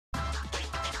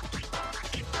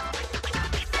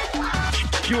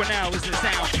You are now listening to the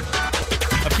sound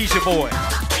of Keishaboy.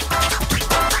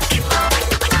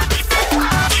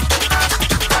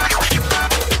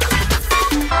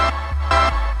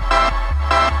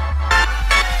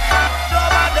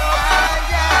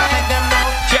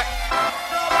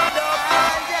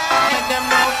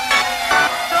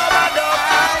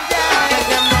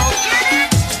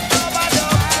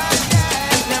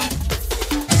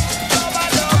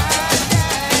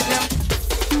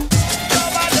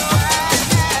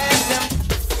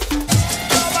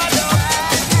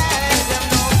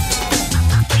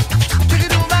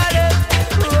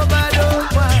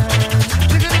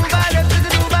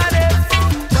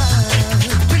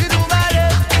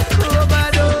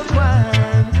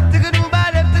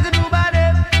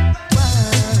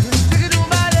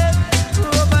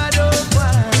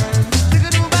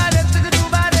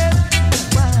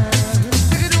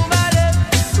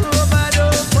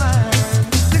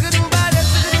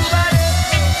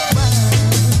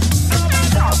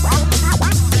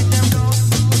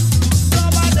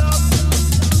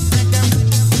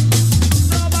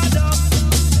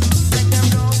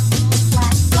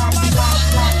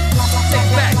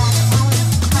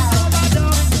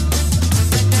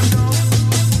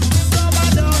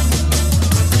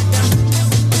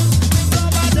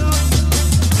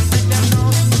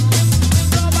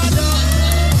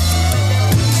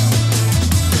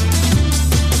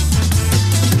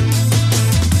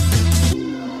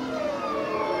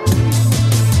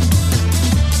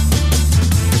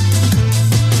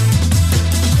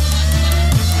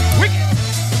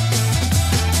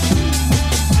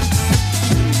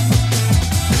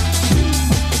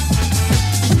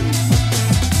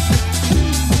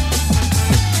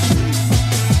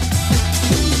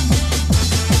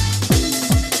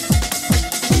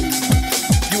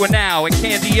 You are now at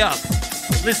Kandi Up,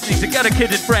 listening to Gutter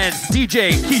Kid and Friends,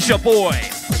 DJ Keishaboy.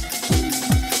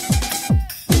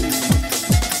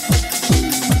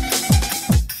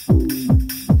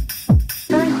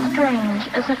 Very strange,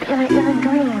 as if in a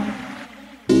dream.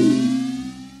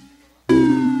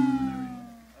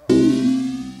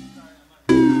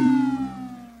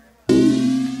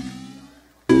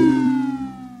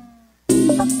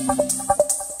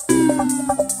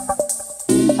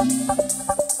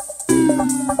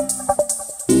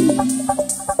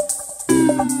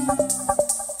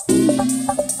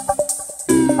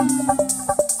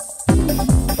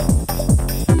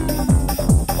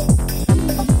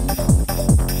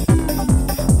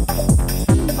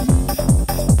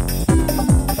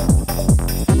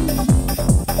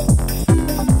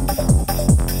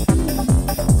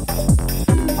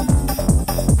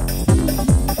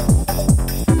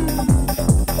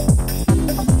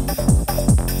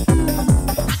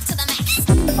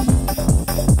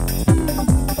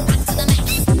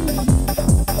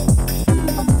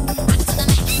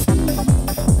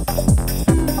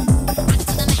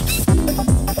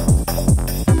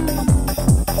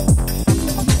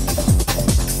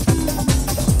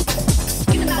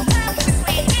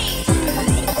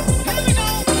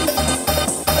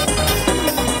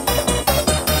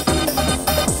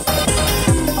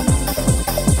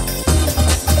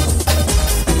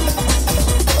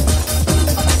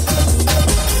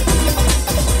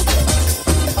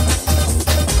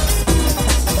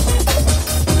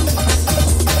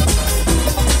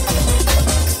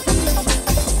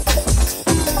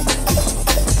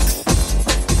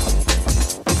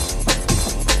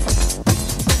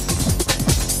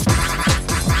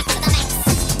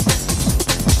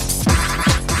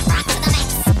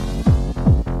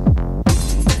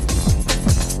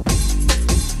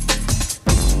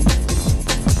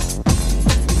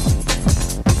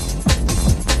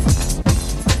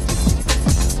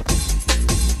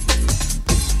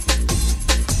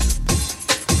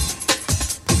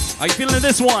 How you feeling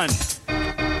this one?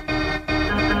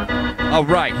 All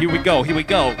right, here we go, here we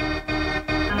go.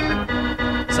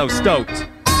 So stoked.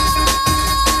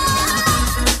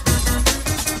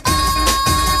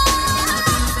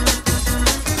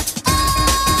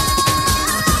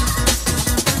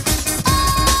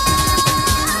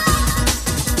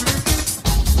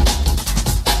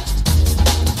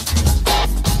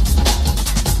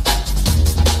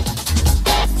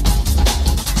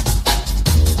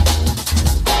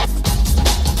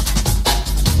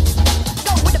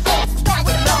 Go with the flow,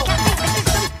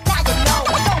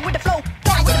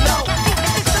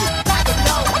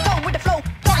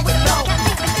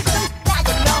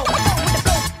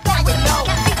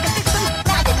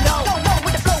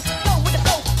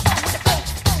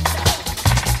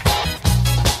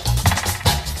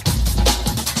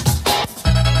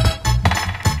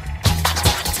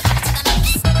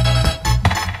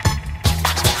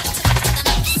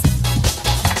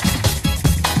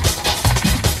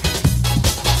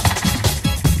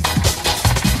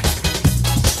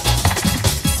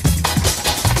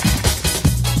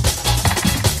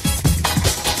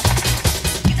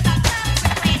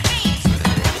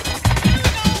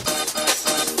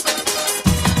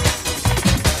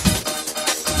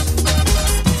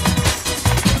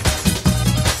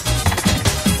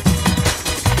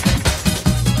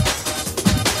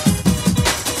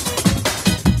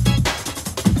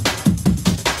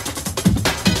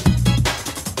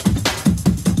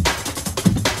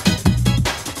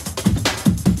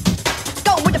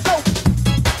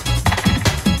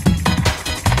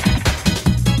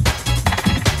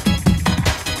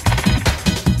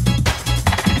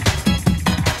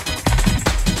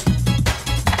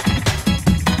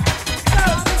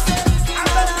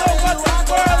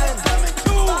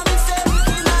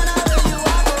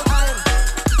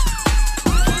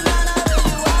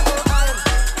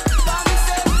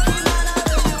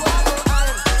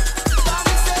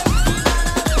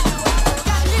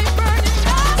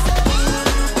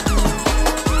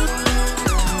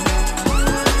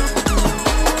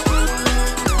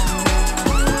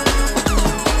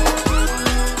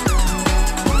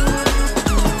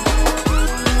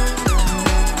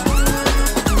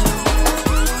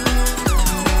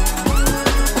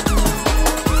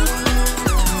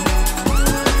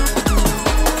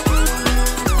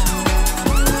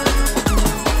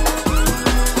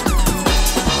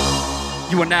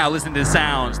 now listening to the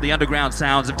sounds, the underground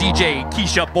sounds of DJ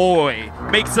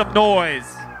Keishaboy. Make some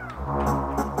noise.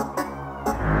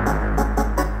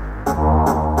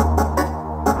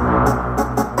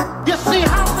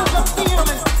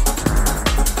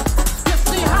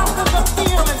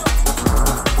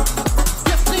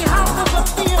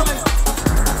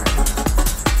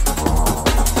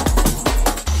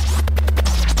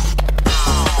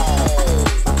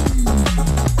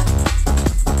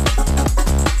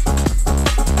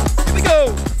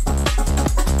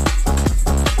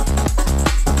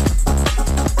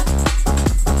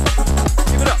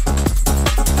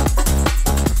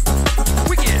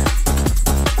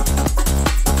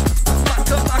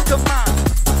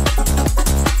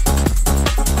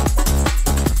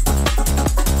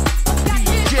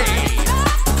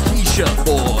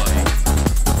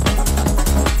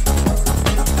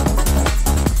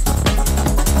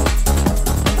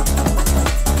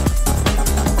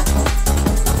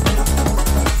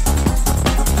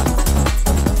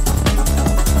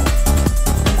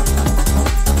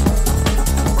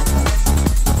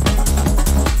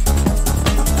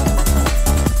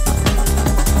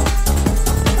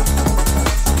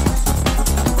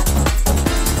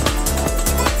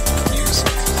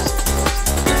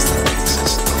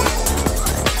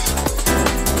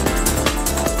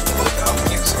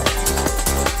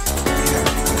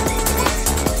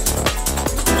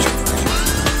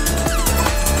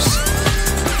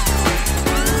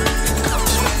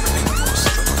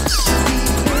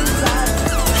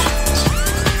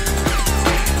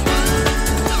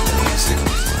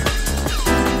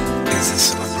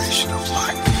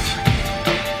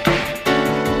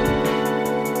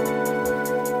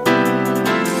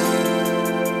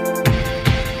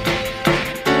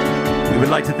 We'd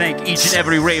like to thank each and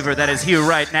every raver that is here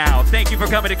right now. Thank you for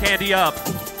coming to Kandi Up.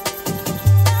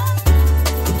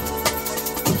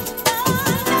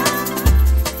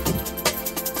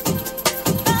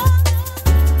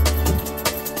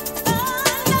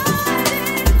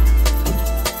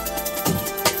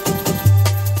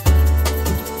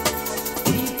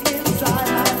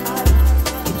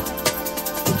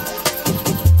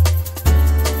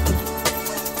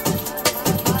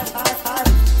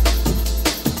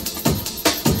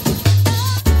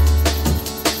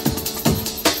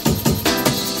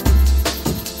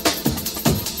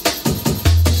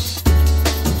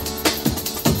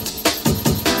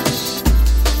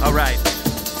 All right.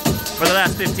 For the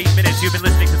last 15 minutes, you've been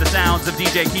listening to the sounds of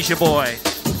DJ Keishaboy.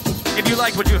 If you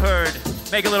liked what you heard,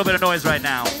 make a little bit of noise right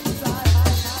now.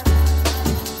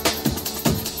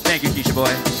 Thank you,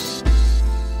 Keishaboy.